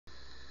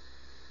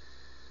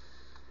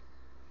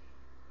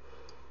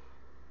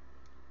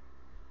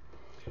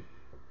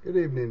Good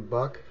evening,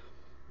 Buck.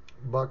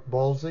 Buck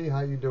Ballsy,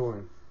 how you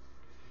doing?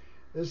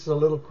 This is a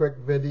little quick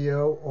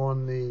video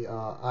on the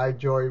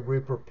iJoy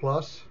Reaper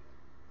Plus.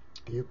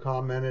 You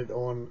commented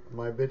on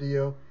my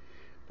video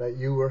that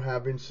you were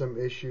having some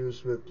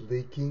issues with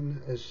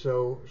leaking, as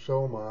so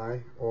am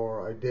I,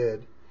 or I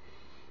did.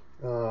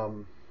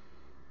 And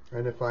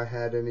if I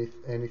had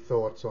any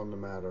thoughts on the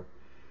matter.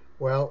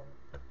 Well,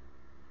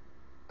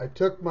 I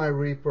took my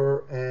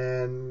Reaper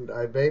and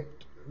I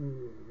vaped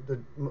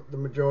the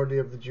majority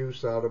of the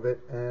juice out of it,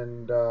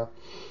 and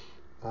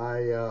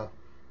I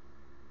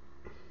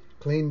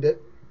cleaned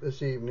it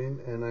this evening,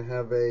 and I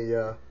have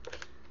a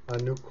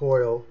new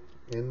coil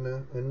in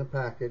the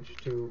package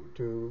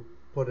to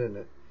put in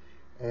it.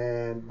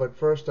 But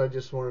first, I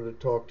just wanted to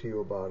talk to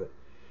you about it.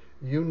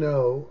 You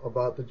know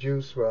about the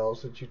juice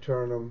wells that you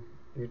turn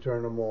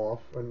them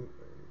off, and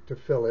to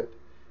fill it,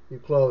 you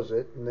close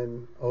it and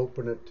then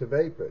open it to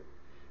vape it.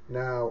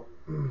 Now,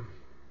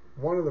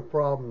 one of the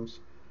problems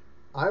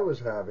I was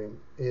having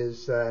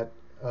is that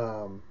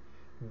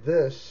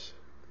this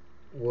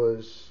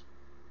was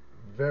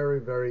very,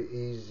 very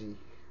easy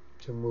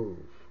to move.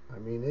 I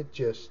mean,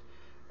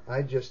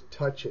 I just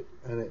touch it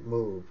and it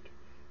moved.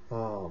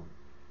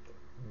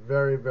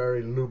 Very,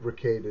 very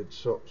lubricated,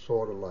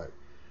 sort of like.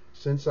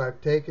 Since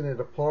I've taken it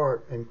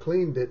apart and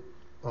cleaned it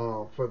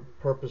for the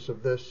purpose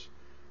of this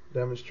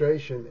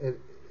demonstration,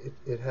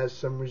 it has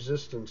some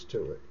resistance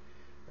to it.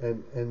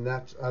 And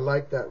I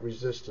like that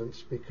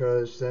resistance,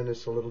 because then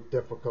it's a little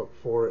difficult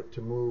for it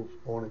to move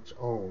on its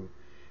own,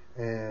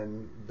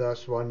 and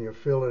thus when you're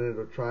filling it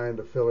or trying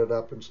to fill it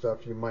up and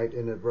stuff, you might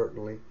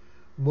inadvertently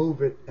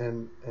move it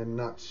and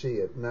not see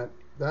it. And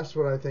that's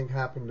what I think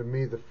happened to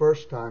me the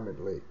first time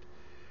it leaked.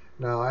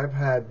 Now, I've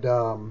had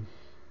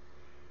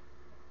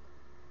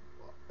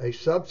a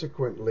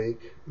subsequent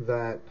leak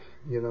that,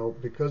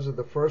 because of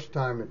the first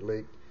time it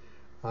leaked,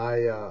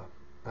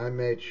 I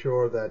made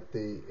sure that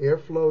the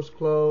airflow is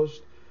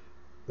closed,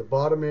 the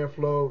bottom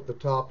airflow, the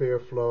top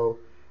airflow,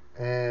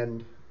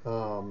 and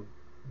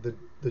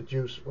the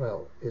juice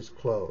well is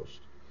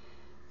closed.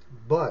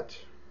 But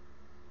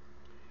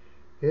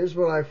here's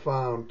what I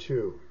found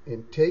too.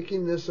 In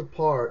taking this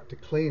apart to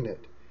clean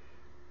it,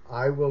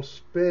 I will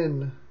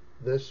spin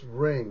this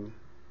ring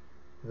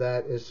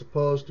that is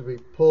supposed to be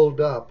pulled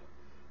up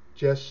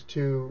just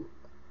to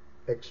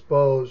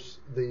expose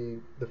the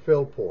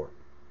fill port.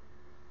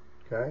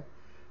 Okay?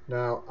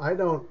 Now, I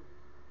don't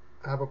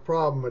have a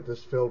problem with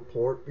this fill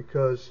port,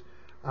 because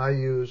I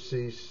use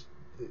these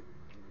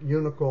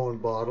unicorn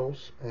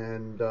bottles,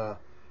 and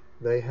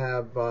they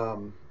have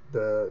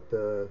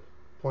the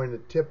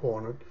pointed tip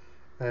on it.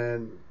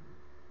 And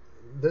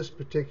this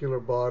particular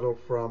bottle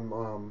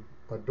from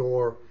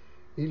Adore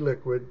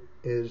e-liquid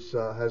has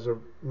a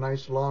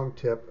nice long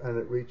tip, and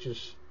it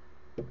reaches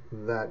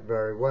that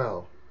very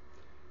well.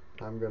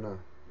 I'm gonna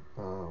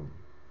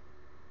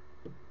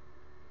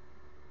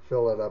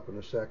fill it up in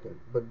a second.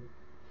 But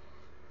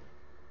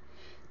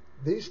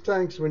these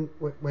tanks, when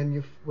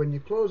you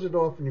close it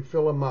off and you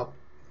fill them up,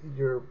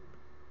 you're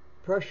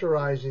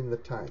pressurizing the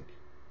tank.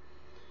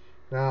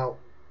 Now,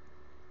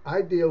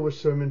 I deal with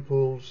swimming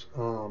pools,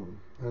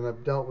 and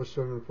I've dealt with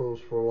swimming pools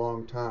for a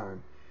long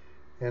time,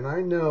 and I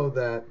know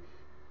that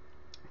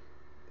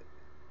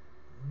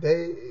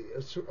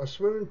a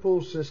swimming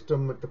pool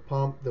system with the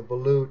pump, the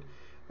volute,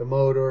 the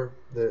motor,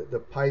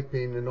 the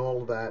piping, and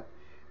all of that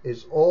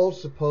is all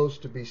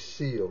supposed to be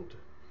sealed.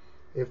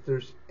 If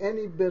there's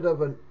any bit of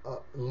a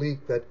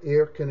leak that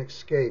air can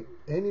escape,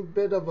 any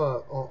bit of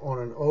on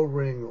an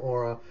O-ring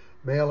or a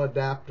male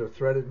adapter,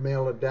 threaded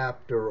male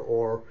adapter,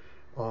 or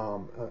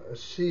a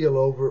seal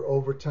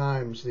over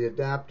times, the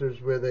adapters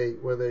where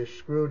they're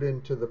screwed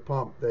into the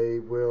pump, they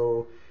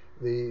will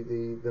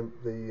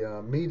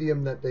the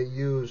medium that they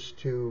use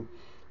to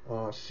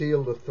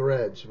seal the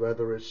threads,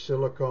 whether it's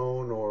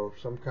silicone or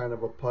some kind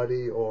of a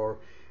putty or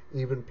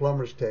even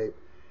plumber's tape,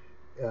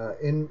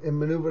 in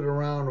maneuvered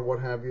around or what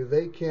have you,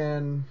 they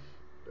can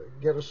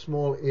get a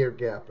small air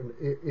gap, an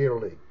air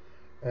leak.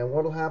 And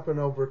what will happen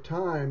over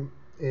time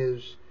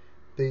is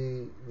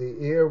the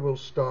air will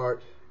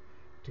start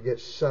to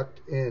get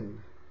sucked in,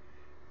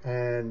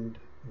 and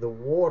the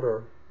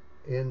water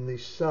in the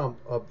sump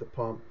of the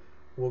pump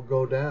will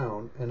go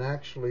down and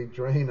actually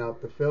drain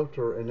out the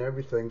filter and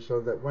everything,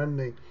 so that when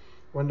the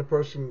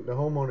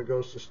homeowner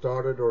goes to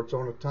start it, or it's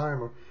on a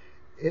timer,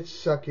 it's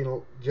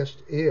sucking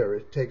just air.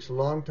 It takes a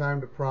long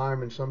time to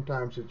prime, and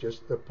sometimes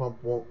the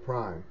pump won't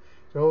prime,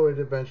 so it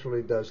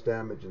eventually does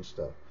damage and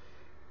stuff.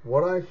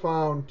 What I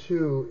found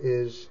too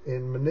is,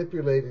 in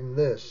manipulating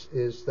this,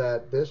 is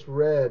that this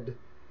red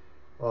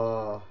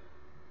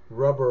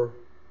rubber,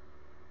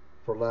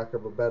 for lack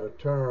of a better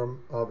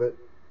term, of it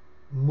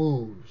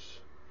moves.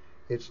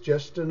 It's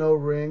just an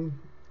O-ring,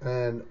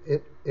 and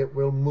it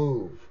will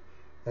move.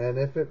 And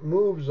if it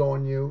moves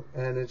on you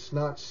and it's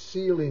not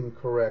sealing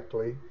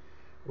correctly,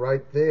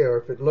 right there,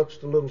 if it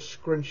looks a little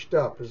scrunched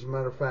up, as a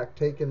matter of fact,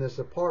 taking this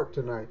apart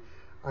tonight,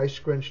 I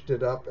scrunched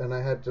it up, and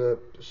I had to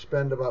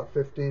spend about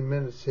 15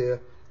 minutes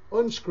here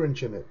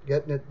unscrunching it,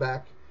 getting it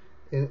back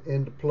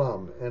into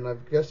plumb. And I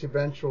guess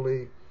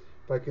eventually,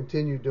 if I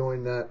continue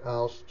doing that,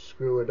 I'll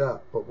screw it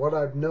up. But what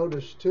I've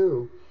noticed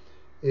too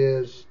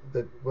is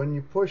that when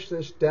you push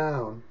this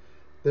down,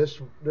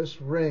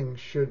 this ring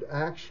should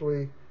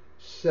actually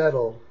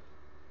settle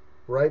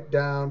right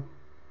down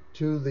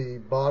to the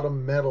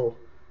bottom metal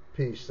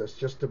piece that's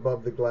just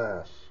above the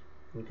glass.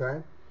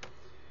 Okay?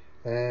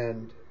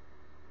 And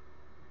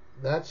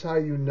that's how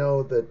you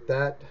know that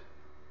that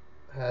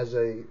has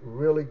a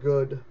really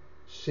good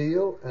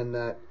seal, and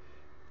that,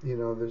 you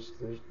know,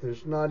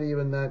 there's not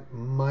even that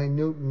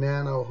minute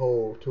nano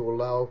hole to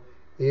allow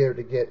air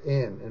to get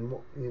in. And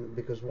you know,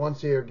 because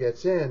once air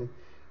gets in,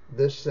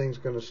 this thing's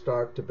going to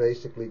start to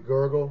basically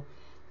gurgle,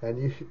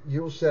 and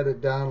you'll set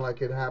it down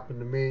like it happened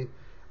to me.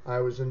 I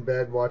was in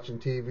bed watching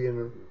TV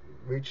and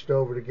reached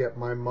over to get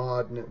my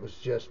mod, and it was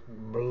just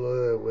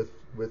bleh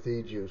with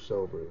e-juice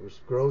over it. It was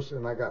gross,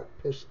 and I got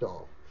pissed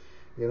off,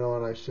 you know.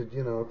 And I said,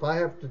 you know, if I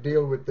have to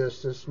deal with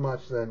this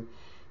much, then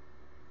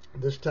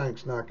this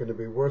tank's not going to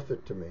be worth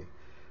it to me.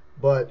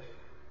 But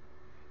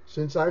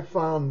since I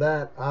found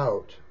that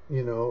out,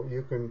 you know,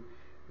 you can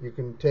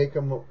take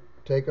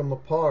them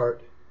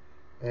apart,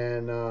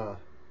 and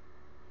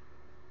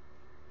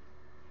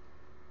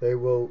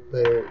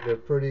they're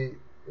pretty.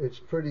 It's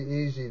pretty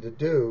easy to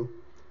do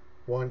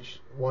once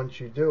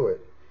you do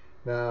it.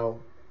 Now,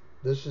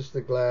 this is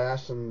the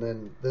glass, and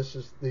then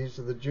these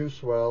are the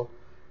juice well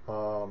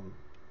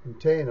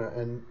container,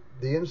 and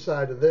the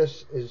inside of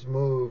this is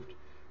moved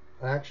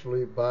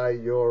actually by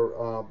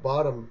your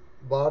bottom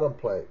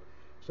plate.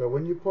 So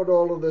when you put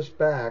all of this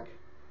back,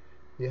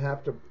 you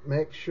have to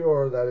make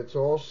sure that it's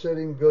all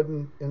sitting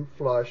good and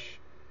flush.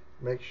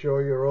 Make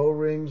sure your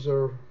O-rings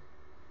are,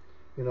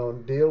 you know,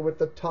 deal with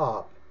the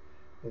top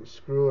and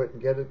screw it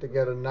and get it to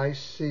get a nice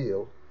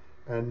seal.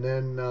 And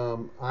then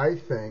I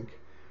think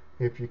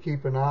if you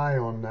keep an eye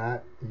on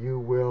that, you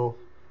will,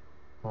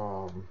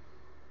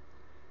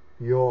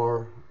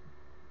 your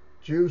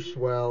juice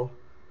well,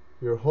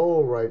 your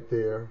hole right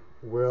there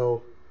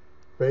will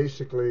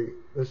basically,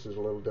 this is a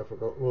little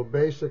difficult, will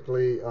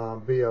basically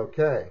be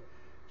okay.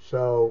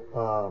 So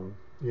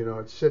you know,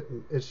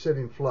 it's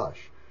sitting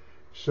flush.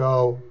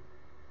 So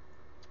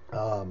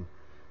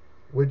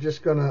we're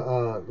just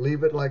gonna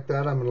leave it like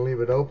that. I'm gonna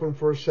leave it open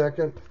for a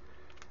second.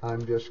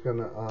 I'm just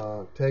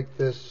gonna take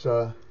this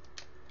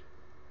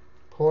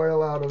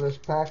coil out of this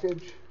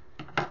package.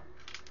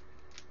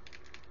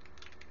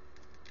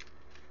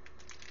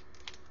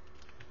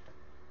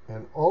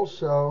 And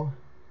also,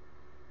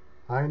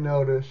 I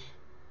notice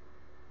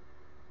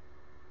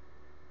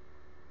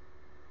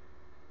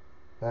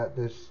that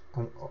this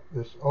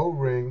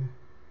O-ring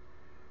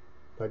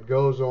that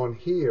goes on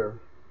here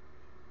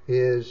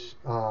is,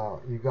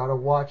 you got to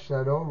watch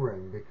that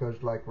O-ring,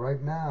 because like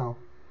right now,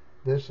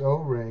 this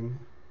O-ring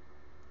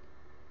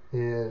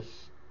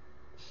is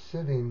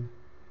sitting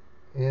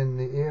in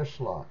the air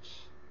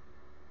slots,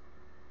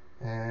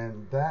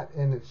 and that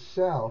in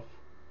itself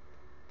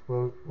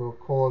will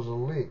cause a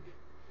leak.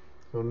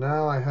 So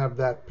now I have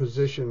that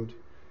positioned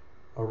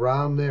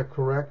around there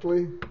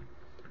correctly.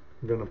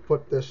 I'm going to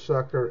put this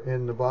sucker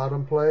in the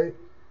bottom plate.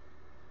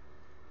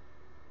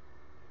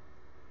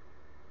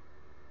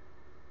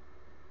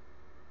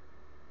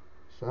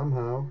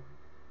 Somehow.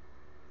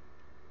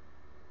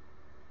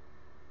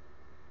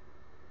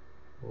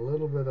 A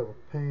little bit of a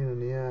pain in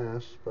the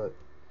ass, but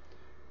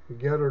we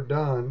get her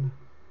done.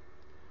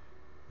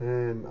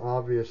 And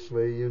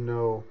obviously, you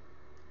know,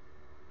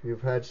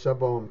 you've had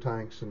sub-ohm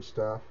tanks and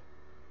stuff,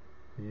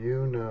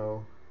 you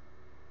know,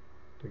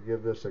 to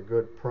give this a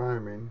good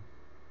priming.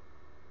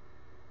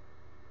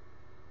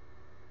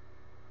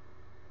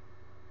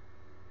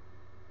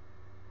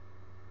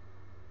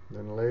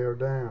 Then lay her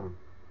down.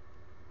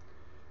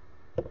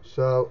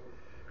 So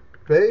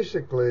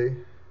basically,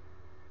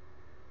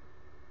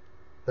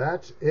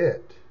 that's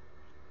it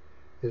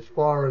as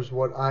far as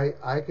what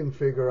I can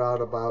figure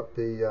out about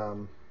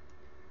the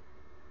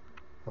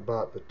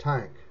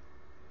tank.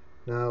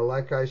 Now,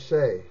 like I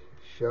say,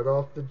 shut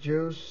off the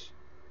juice,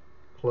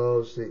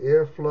 close the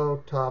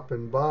airflow top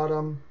and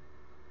bottom,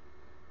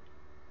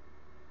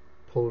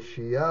 pull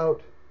she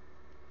out,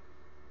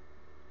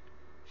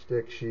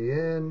 stick she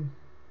in.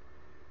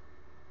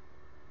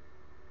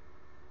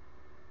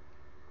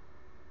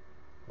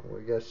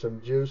 We got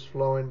some juice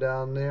flowing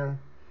down there.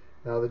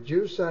 Now the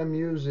juice I'm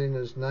using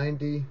is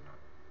 90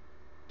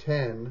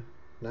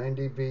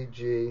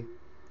 VG,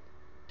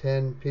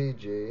 10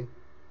 PG,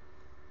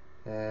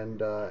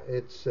 and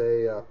it's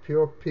a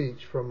pure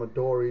peach from a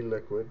Dory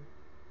liquid.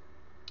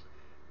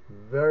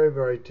 Very,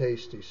 very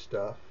tasty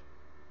stuff,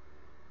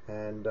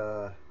 and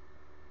I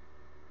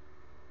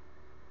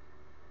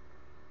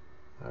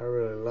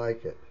really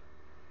like it.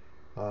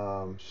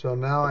 So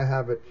now I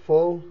have it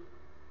full.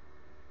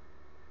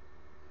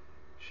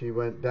 She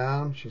went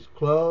down, she's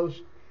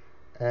closed,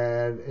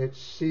 and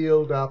it's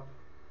sealed up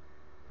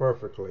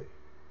perfectly.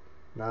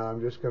 Now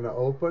I'm just going to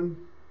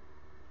open,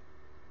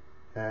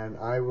 and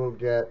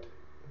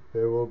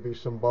there will be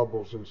some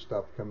bubbles and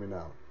stuff coming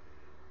out.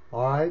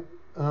 Alright,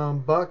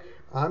 Buck,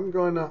 I'm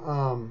going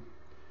to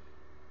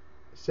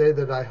say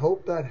that I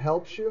hope that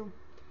helps you.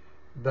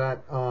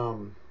 That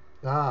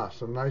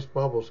some nice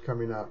bubbles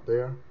coming out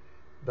there.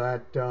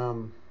 That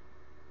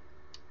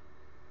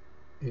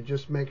you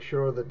just make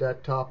sure that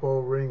that top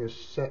O-ring is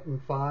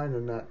setting fine,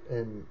 and that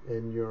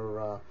and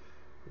your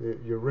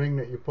ring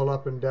that you pull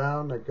up and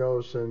down that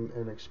goes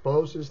and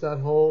exposes that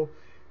hole,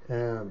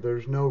 and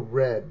there's no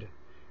red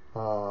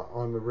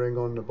on the ring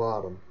on the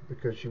bottom,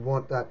 because you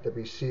want that to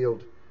be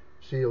sealed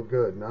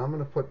good. Now I'm going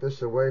to put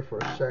this away for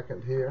a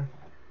second here,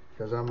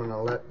 because I'm going to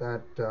let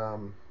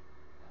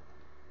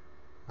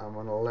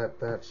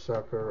that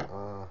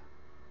sucker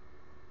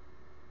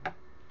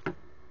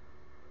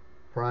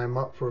prime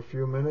up for a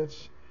few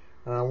minutes.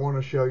 And I want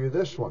to show you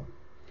this one.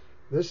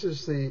 This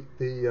is the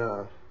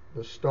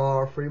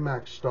Star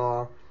Fremax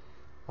Star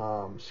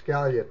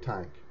Scalia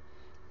tank,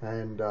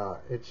 and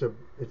it's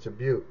a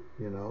beaut,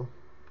 you know.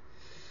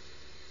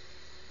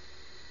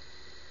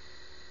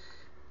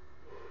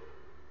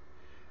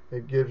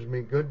 It gives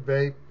me good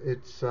vape.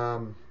 It's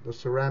the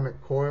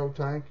ceramic coil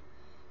tank,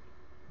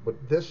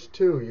 but this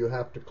too, you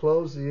have to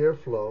close the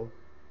airflow.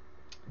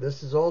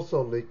 This has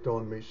also leaked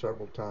on me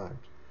several times.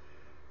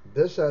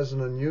 This has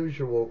an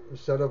unusual,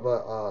 instead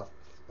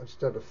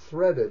of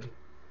threaded,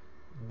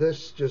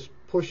 this just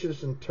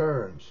pushes and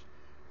turns,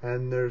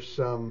 and there's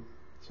some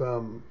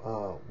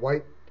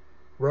white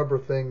rubber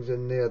things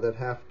in there that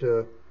have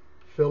to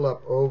fill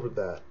up over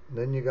that. And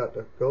then you got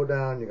to go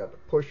down, you got to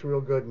push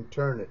real good and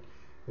turn it.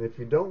 And if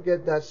you don't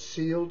get that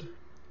sealed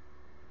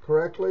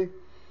correctly,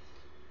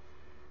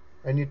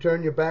 and you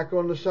turn your back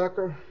on the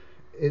sucker,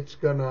 it's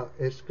gonna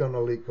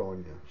leak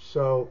on you.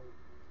 So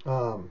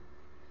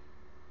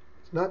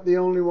it's not the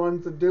only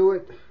ones that do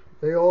it.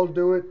 They all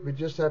do it. We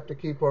just have to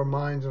keep our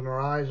minds and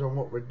our eyes on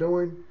what we're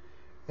doing.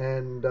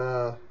 And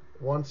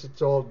once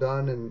it's all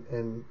done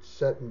and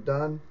set and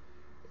done,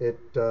 they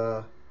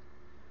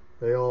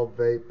all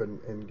vape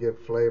and give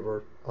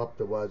flavor up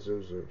the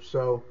wazoo.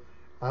 So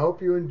I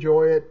hope you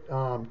enjoy it.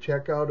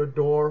 Check out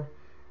Adore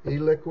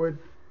e-liquid.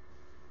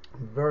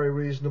 Very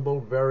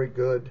reasonable, very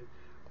good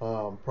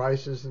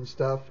prices and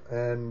stuff.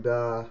 And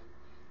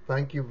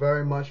thank you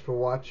very much for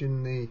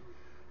watching the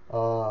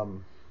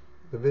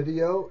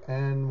video,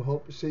 and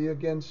hope to see you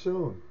again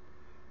soon.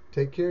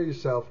 Take care of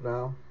yourself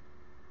now.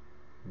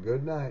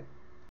 Good night.